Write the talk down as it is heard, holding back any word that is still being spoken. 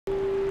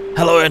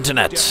Hello,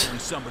 Internet. Definitely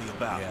somebody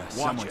about. Yeah,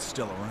 someone's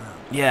still around.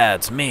 Yeah,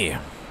 it's me.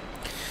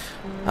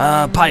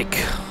 Pike.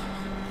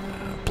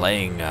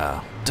 Playing,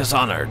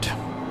 Dishonored.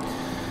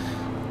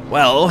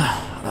 Well,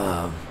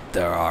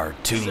 there are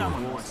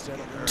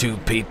two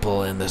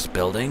people in this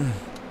building.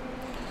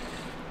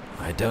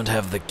 I don't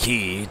have the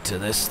key to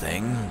this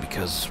thing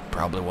because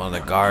probably one of the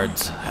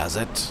guards has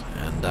it,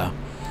 and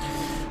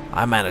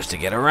I managed to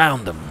get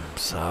around them,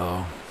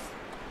 so...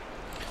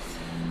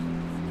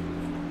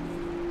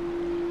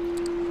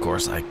 Of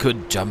course, I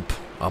could jump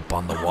up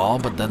on the wall,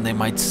 but then they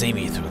might see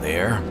me through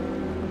there.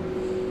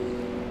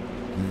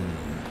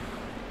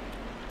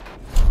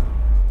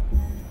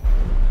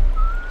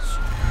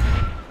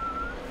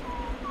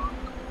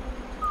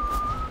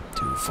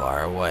 Too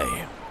far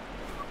away.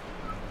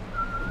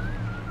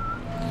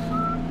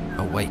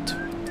 Oh, wait.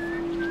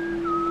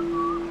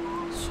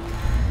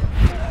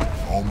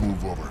 I'll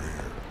move over here.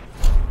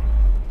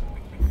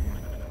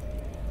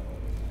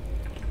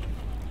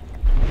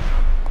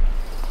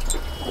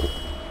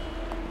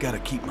 Gotta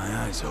keep my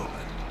eyes open.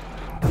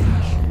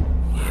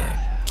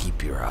 Yeah,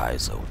 keep your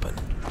eyes open.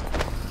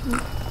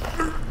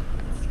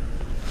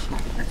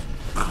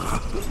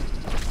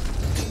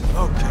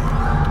 Okay,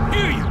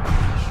 here you go.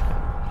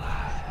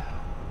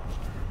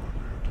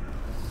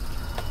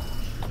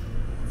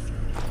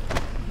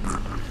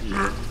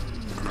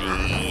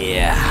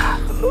 Yeah.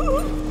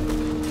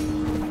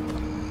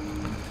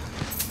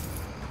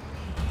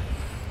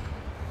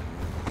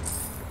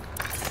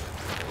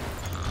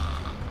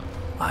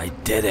 I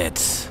did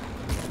it.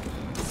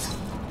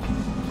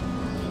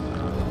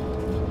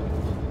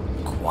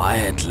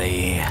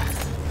 Quietly.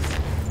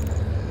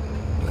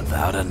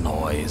 Without a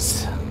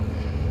noise.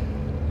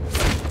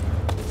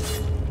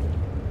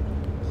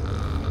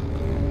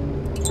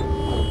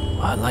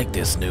 I like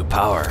this new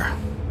power.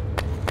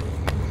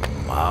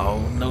 Wow,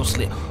 no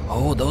sleep.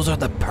 Oh, those are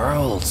the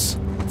pearls.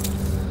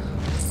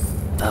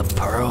 The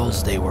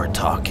pearls they were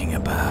talking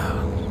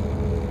about.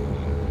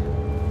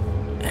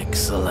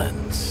 Excellent.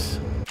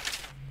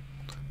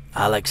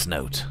 Alex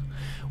note.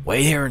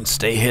 Wait here and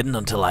stay hidden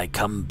until I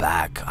come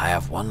back. I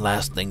have one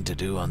last thing to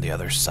do on the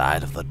other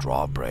side of the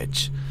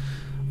drawbridge.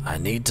 I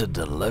need to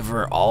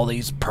deliver all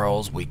these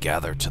pearls we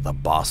gathered to the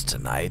boss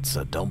tonight,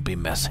 so don't be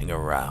messing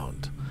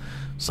around.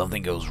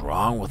 Something goes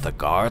wrong with the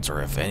guards,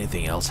 or if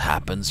anything else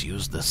happens,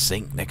 use the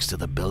sink next to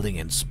the building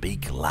and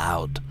speak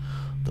loud.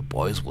 The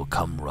boys will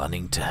come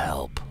running to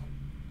help.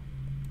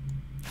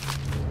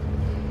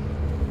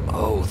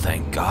 Oh,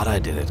 thank God I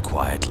did it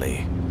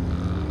quietly.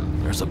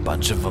 There's a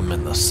bunch of them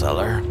in the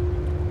cellar.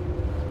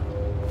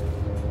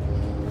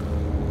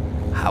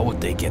 How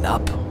would they get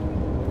up?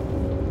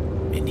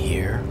 In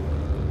here?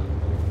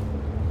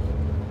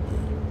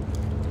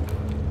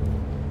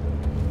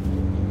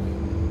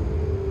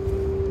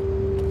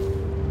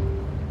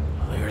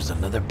 There's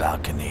another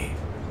balcony.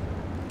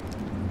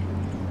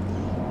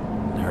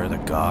 There are the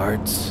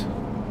guards.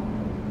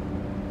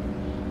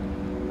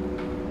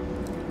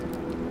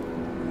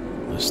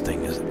 This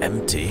thing is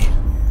empty.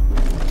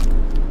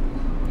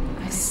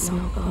 I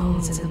smell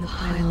bones in the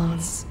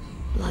pylons,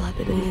 blood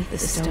beneath the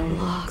stone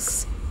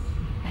locks,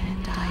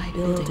 and I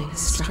building a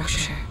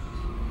structure.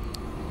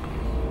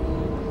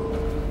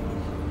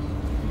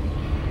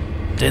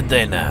 Did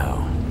they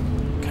now?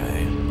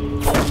 Okay.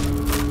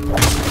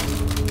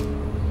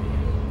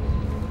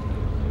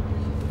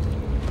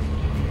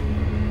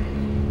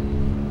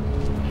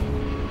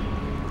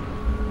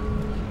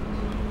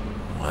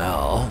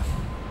 Well...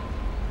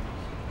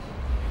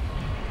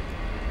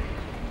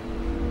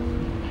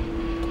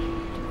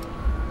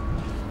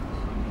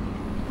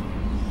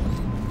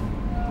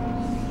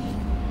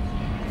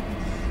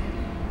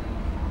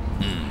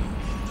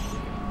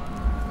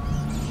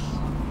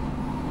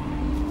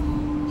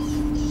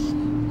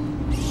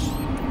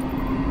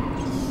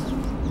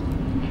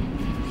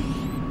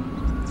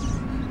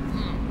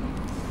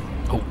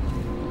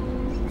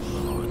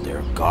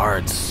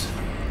 guards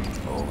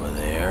over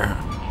there.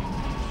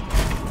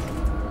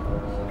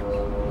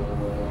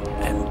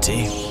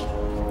 Empty.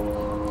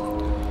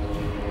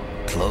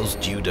 Closed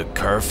due to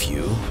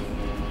curfew.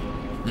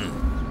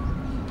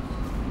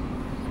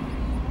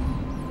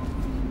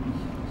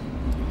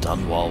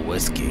 Dunwall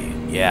whiskey.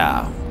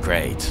 Yeah,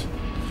 great.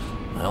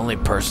 The only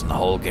person the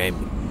whole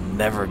game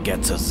never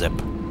gets a zip.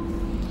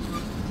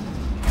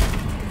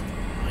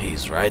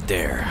 He's right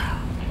there.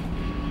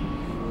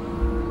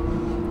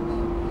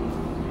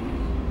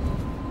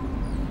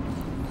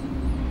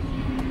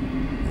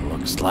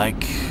 Looks like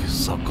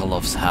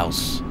Sokolov's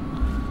house.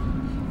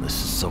 This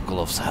is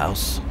Sokolov's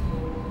house?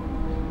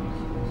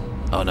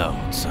 Oh no,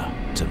 it's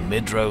to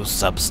Midrow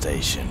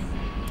substation.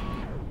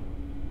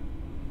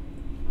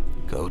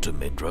 Go to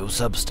Midrow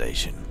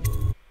substation.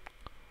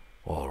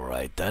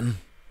 Alright then.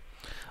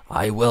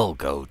 I will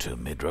go to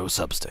Midrow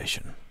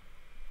substation.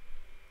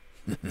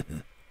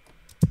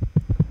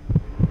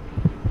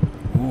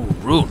 Ooh,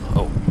 rune.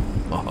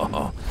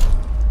 Oh.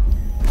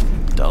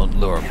 Don't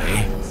lure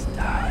me.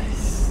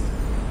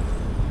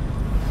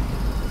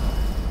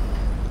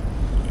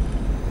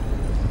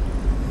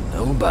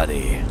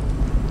 Nobody.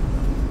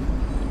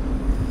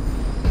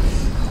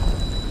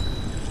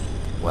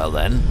 Well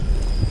then.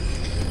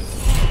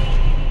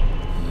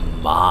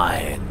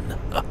 Mine.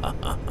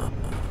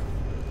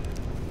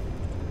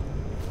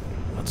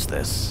 What's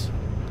this?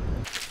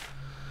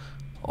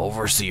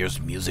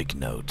 Overseer's music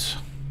note.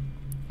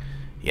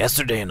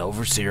 Yesterday an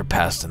overseer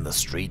passed in the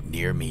street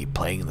near me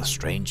playing the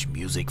strange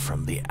music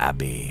from the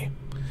abbey.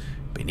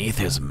 Beneath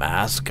his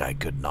mask I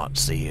could not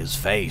see his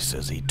face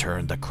as he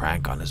turned the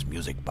crank on his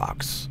music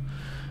box,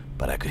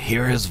 but I could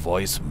hear his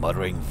voice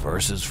muttering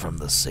verses from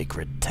the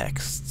sacred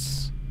texts.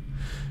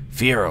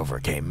 Fear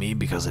overcame me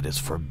because it is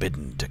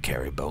forbidden to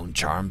carry bone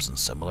charms and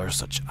similar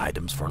such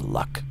items for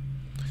luck.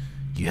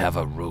 You have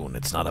a rune,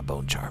 it's not a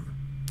bone charm.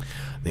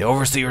 The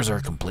overseers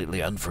are completely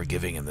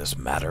unforgiving in this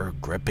matter.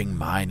 Gripping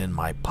mine in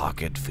my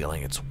pocket,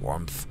 feeling its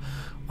warmth,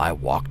 I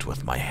walked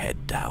with my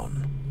head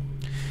down.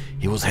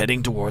 He was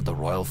heading toward the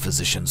royal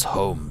physician's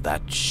home,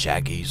 that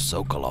shaggy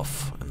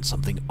Sokolov, and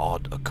something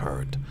odd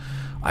occurred.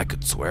 I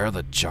could swear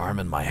the charm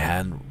in my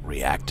hand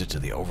reacted to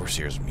the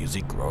overseer's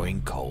music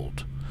growing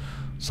cold.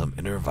 Some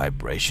inner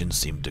vibration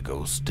seemed to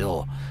go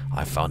still.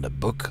 I found a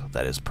book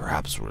that is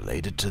perhaps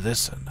related to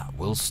this, and I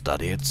will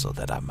study it so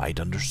that I might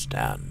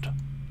understand.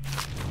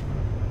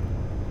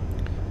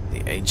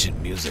 The ancient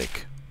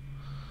music.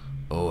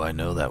 Oh, I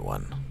know that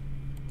one.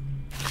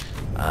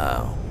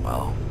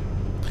 Well,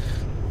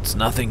 it's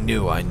nothing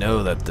new. I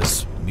know that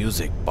this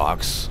music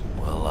box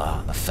will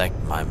affect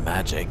my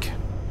magic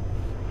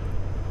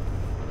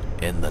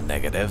in the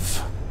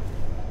negative.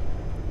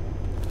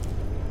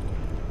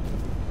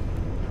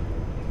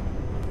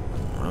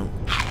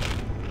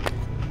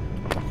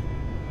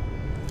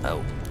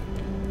 Oh.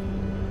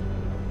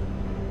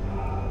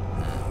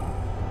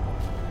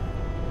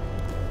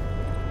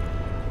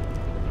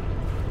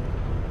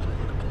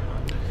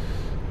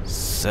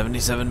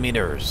 77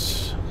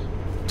 meters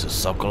to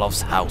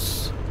Sokolov's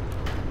house.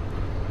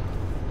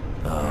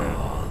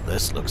 Oh,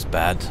 this looks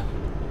bad.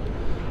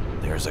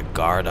 There's a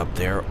guard up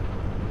there.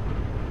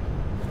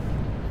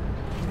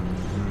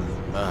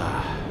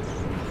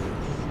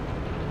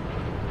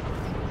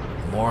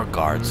 More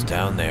guards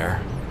down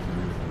there.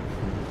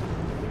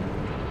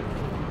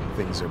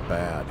 Things are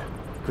bad.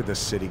 Could the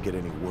city get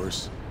any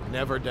worse?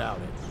 Never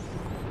doubt it.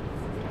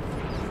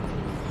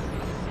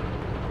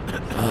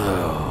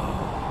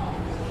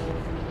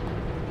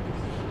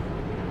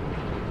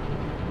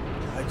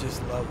 I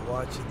just love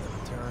watching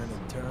them turn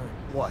and turn.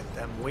 What,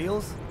 them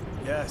wheels?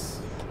 Yes,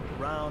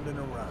 round and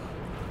around,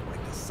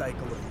 like the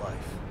cycle of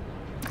life.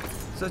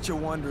 Such a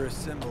wondrous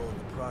symbol of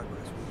the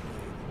progress we've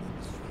made in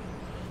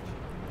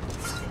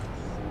industry.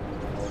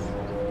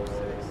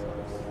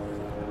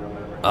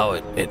 Oh,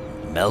 it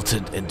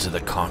melted into the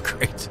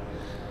concrete.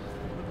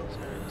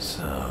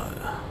 So,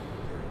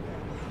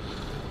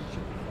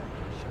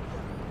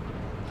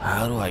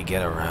 how do I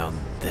get around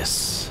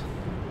this?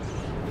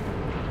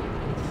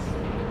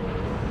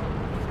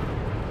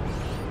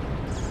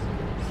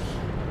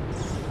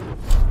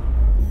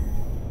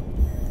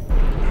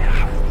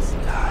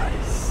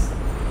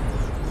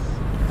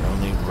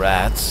 Only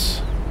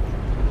rats.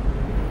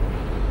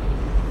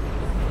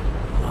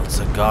 Lots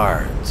of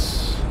guards.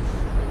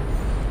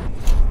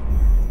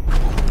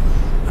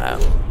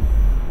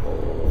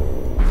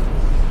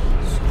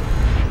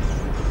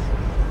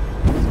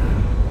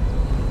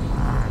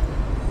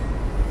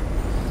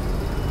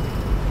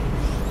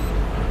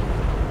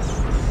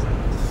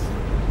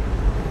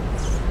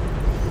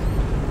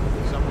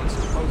 Someone's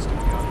supposed to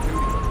be on duty.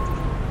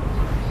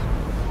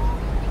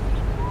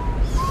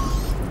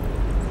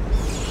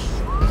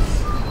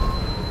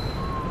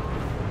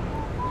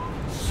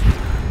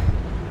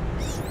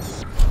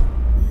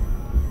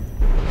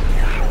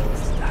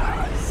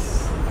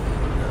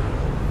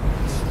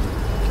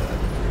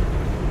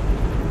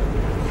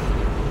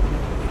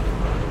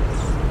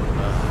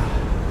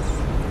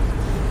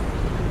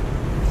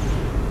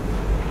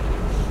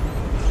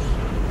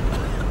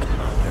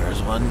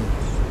 There's one.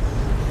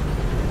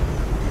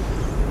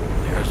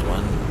 There's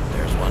one.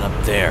 There's one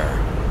up there.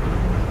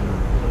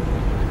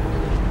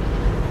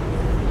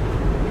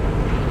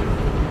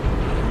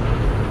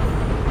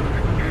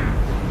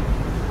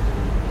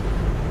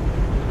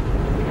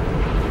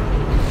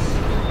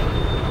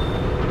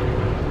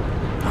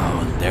 Oh,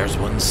 and there's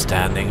one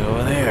standing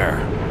over there.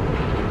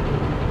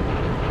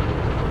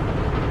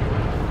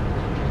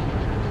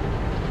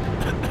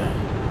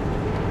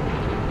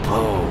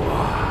 Oh.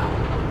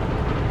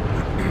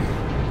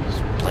 This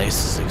place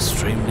is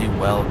extremely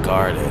well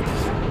guarded.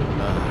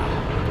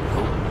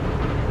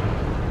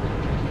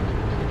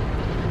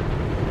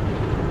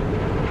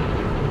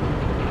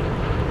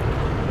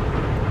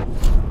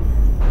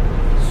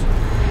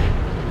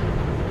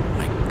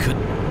 I could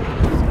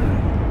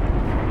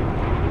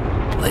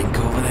blink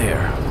over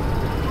there.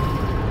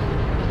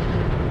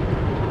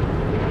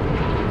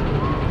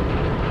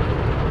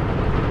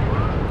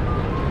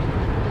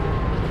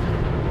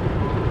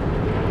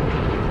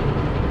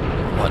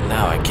 What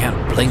now? I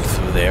can't blink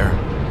through there.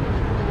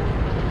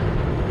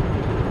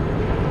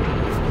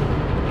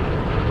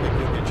 Think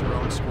you'll get your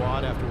own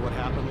squad after what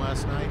happened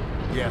last night?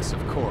 Yes,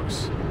 of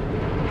course.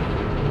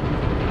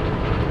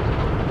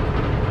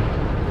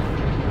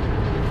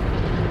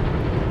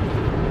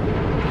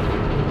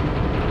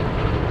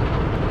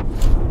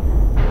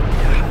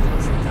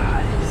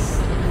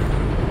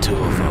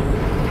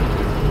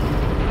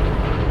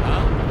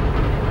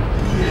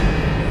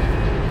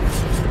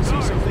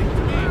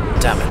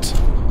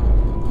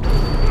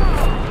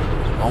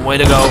 way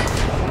to go.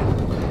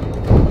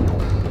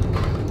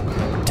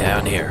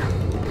 Down here.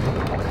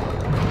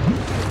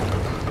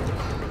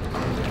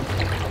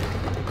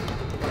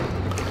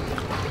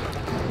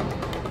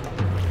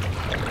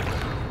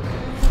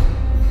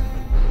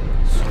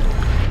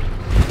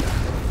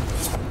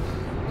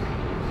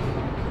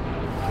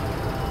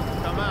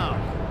 Come out,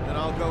 and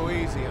I'll go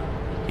easy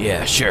on you.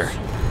 Yeah, sure.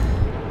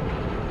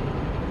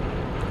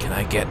 Can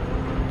I get...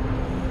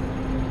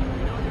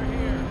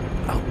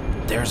 Oh,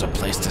 there's a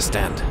place to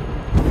stand.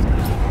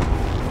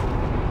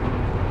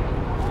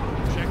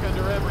 Check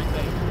under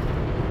everything.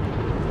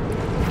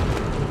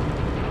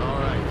 All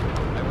right,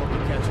 I won't be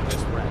catching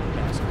this rat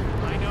bastard.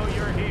 I know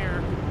you're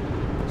here.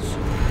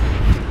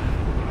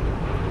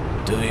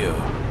 Do you?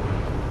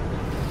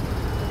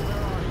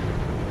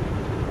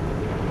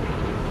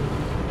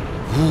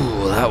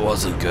 Ooh, that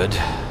wasn't good.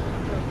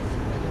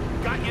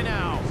 Got you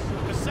now.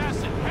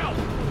 Assassin, help!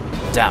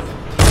 Damn.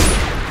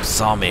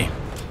 Saw me.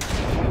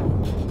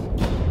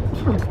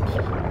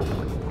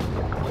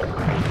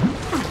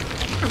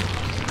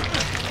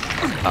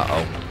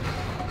 Uh-oh.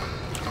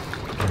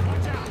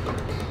 Watch out!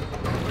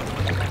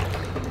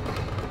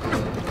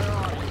 Where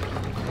are you?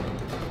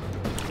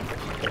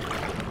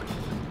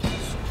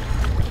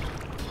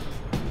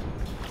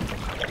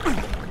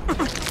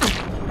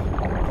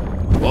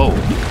 Whoa.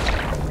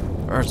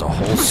 There's a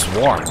whole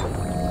swarm.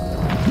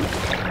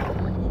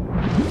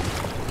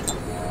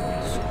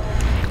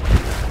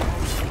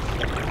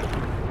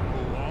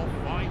 I'll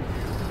find you.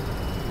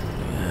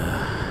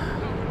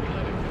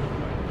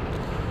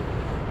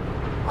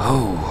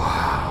 Oh.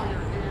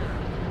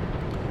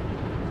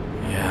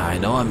 Yeah, I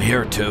know I'm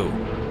here too.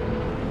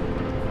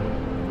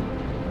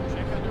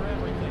 Check under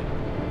everything.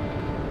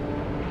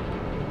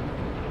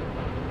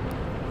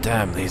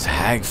 Damn, these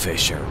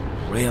hagfish are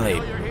really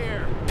You're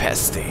here.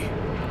 pesty.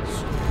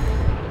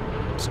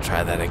 Let's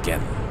try that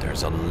again.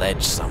 There's a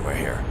ledge somewhere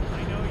here.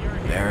 I know you're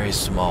here. Very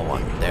small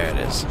one. There it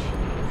is.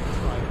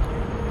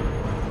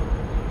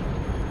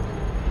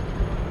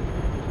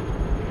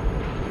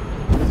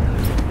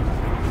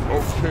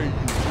 Okay,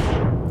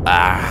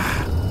 Ah.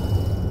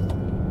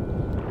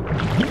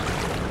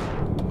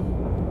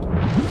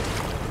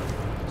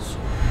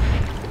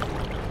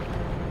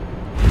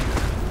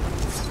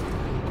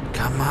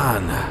 Come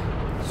on.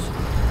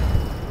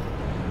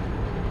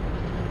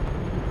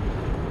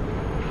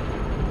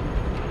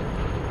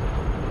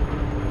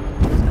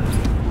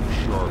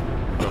 sharp.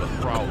 Got a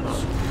prowler.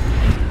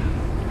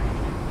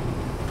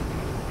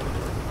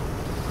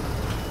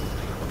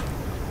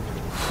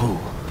 Whew.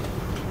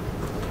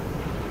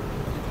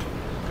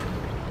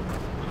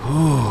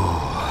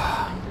 Whew.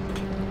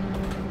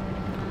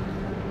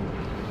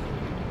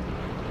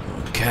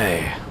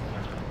 Okay.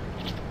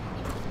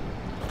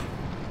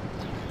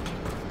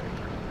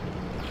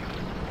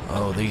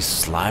 Oh, these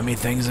slimy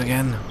things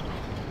again?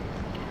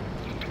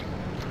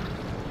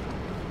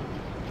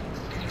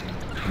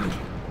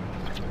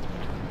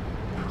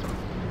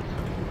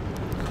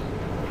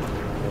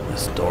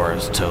 This door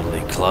is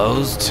totally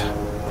closed.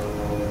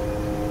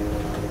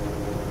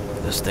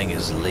 This thing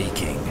is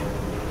leaking.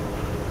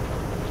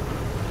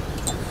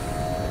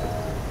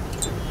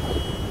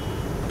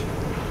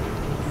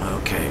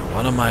 Okay,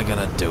 what am I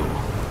gonna do?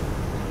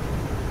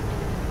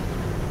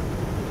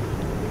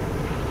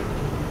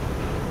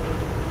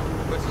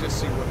 Let's just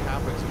see what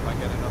happens if I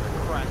get another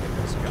crack at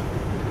this guy.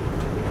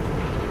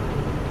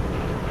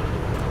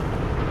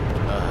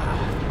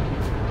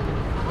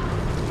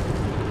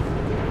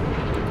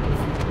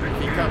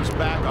 If he comes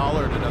back, I'll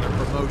earn another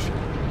promotion.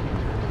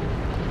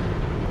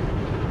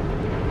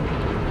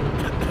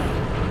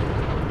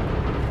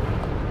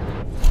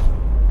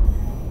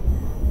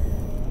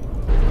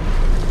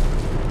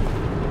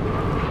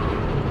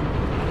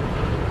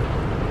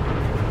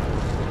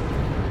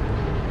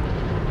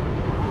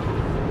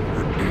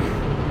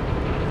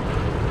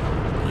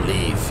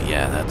 Leave,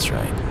 yeah, that's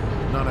right.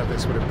 None of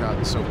this would have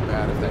gotten so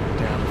bad if that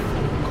damn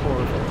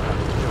Corvo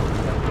hadn't killed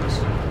the Empress.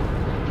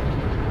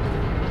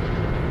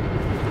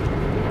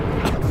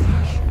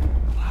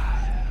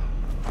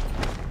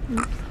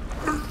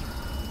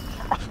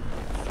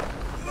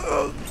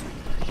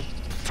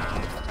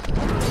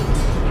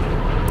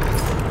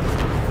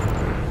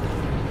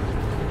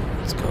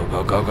 Let's go,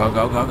 go, go, go,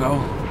 go, go, go.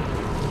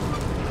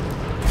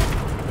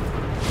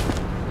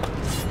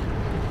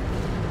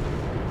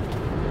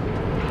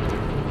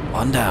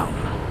 One down.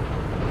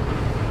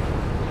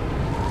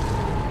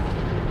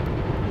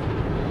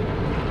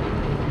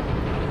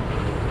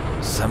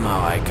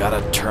 Somehow I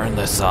gotta turn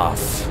this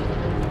off.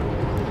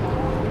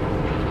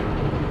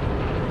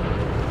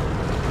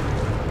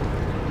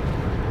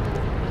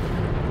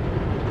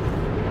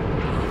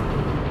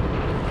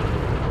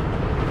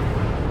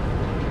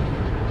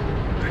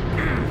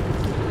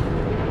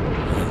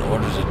 In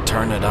order to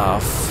turn it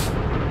off,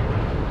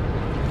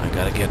 I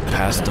gotta get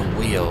past the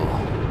wheel.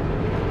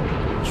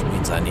 Which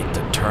means I need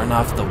to turn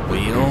off the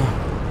wheel.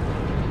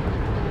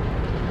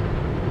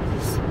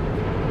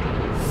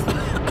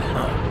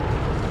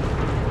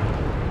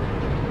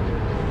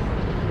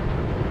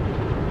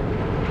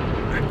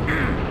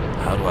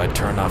 How do I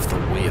turn off the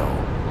wheel?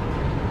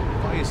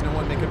 Why is no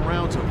one making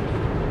rounds over here?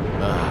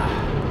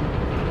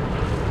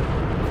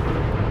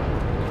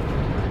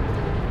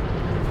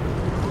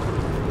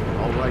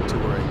 I'll write to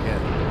her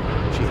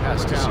again. She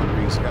has to see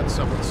reason. Got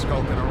someone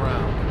skulking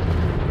around.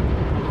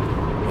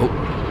 Oh.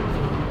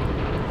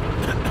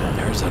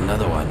 There's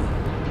another one.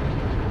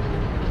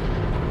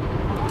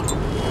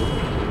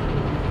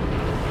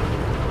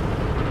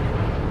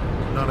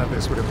 None of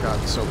this would have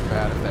gotten so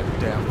bad if that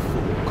damn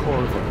fool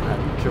Corvo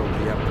hadn't killed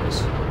the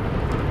Empress.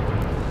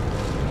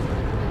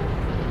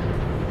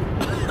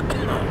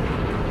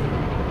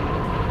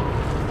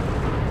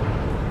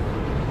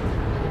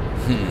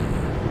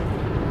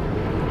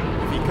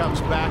 If he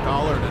comes back,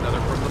 I'll earn another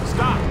criminal.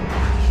 Stop!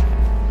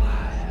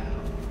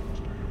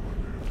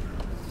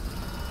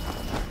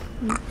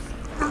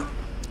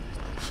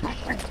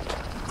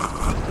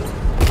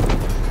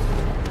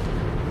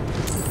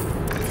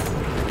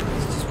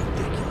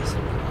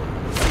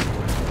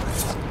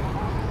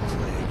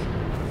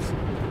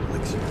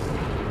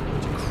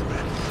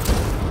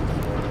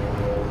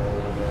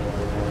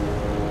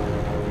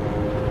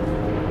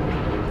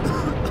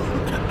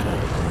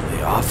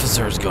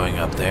 Officers going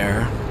up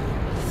there.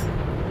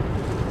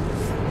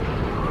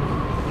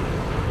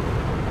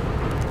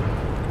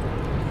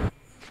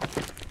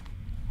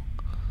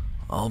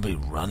 I'll be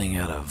running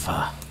out of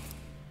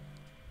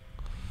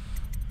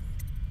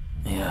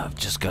yeah, I've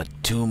just got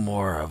 2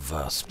 more of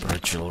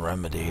spiritual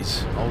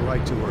remedies. I'll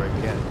write to her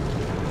again.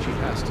 She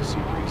has to see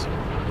reason.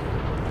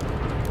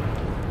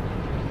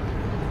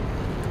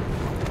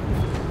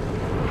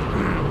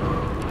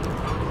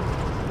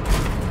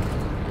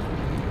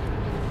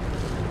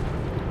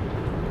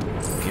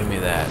 Give me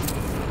that.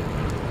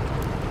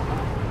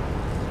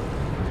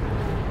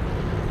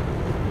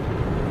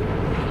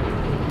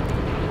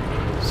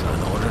 So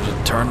in order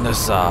to turn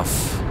this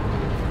off,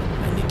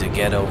 I need to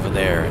get over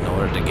there. In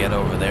order to get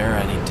over there,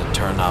 I need to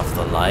turn off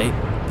the light,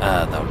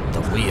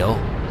 the wheel.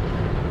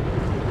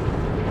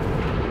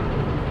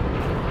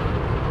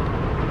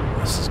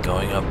 This is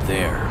going up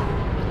there.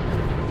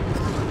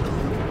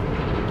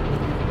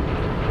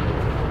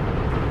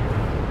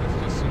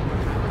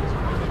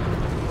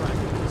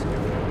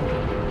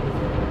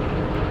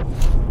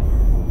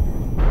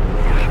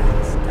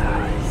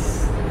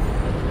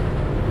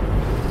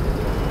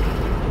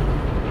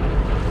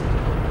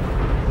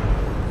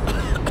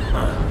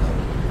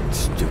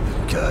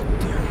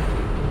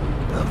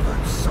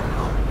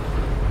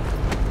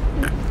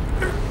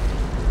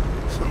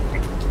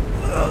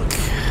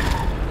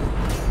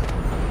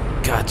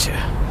 Gotcha.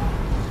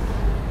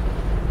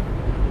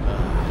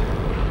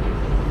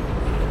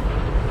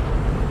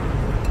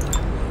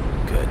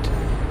 Good.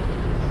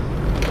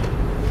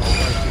 I'll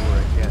write to her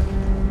again.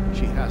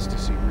 She has to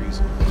see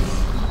reason.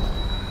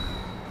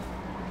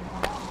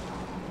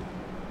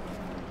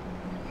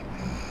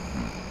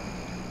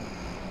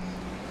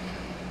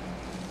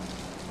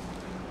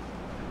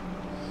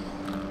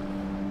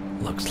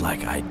 Looks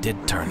like I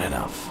did turn it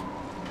off.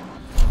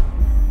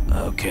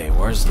 Okay,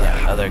 where's the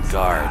other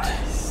guard?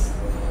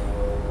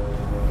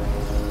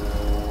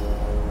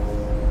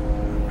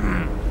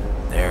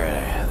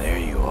 There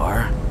you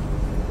are.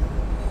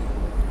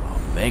 I'll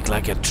make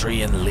like a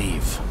tree and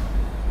leave.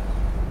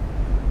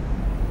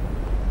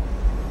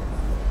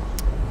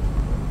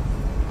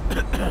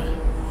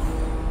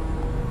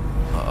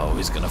 Uh-oh,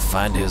 he's gonna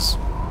find his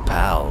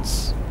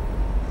pals.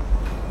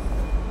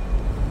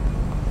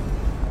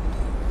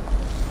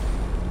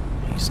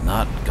 He's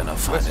not gonna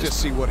find Let's his...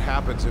 just see what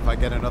happens if I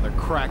get another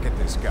crack at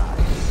this guy.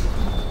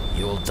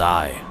 You'll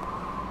die.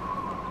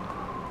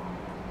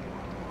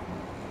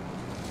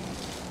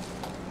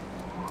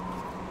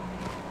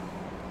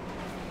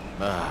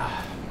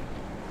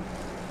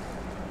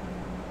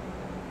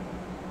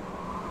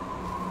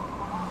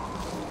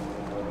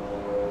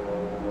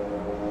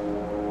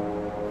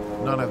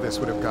 None of this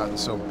would have gotten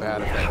so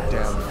bad if that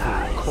damn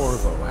fool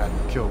Corvo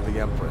hadn't killed the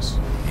Empress.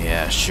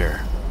 Yeah,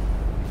 sure.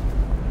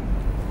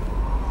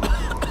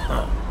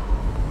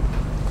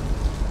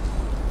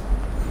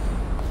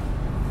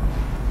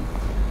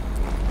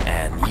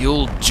 And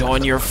you'll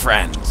join your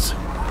friends.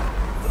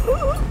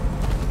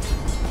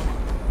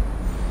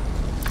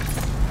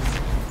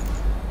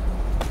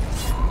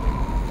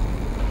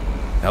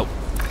 Nope.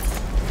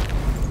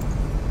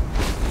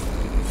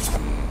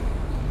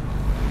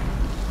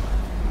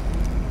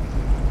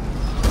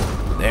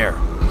 There.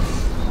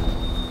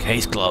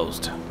 Case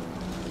closed.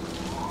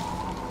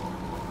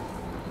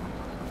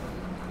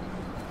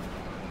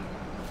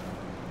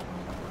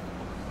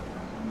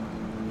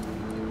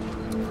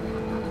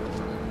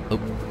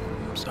 Oop.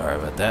 Sorry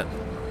about that.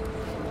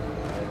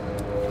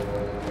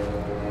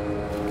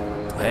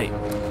 Hey.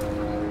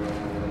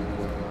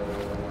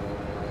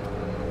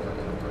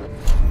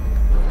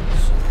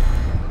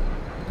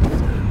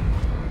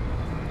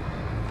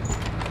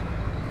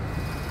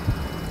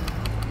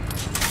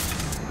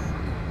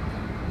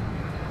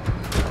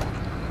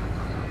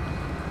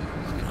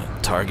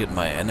 Target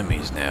my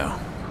enemies now.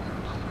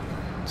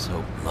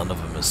 So none of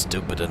them is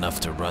stupid enough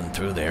to run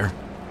through there.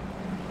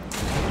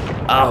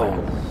 Ow!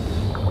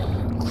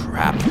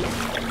 crap.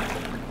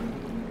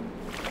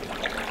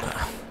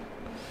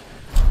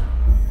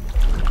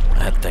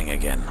 That thing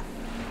again.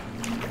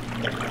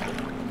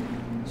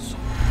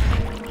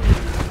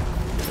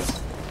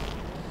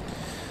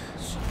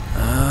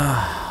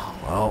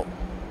 Well,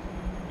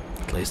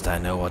 at least I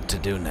know what to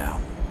do now.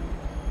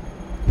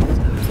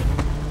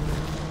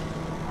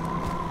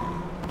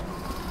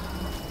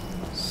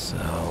 So,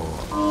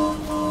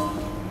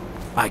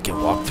 I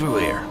can walk through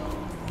here.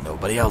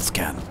 Nobody else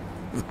can.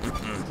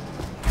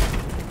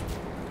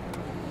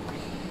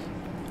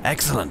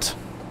 Excellent.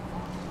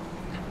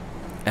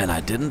 And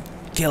I didn't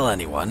kill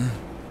anyone.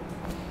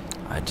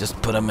 I just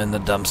put them in the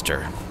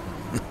dumpster.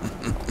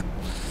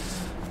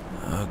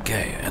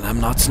 Okay, and I'm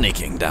not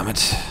sneaking, damn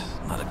it.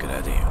 Not a good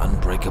idea.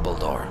 Unbreakable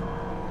door.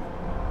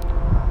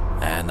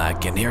 And I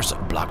can hear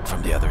some blocked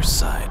from the other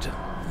side.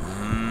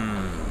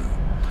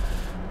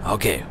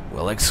 Okay,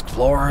 we'll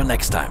explore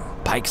next time.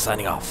 Pike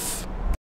signing off.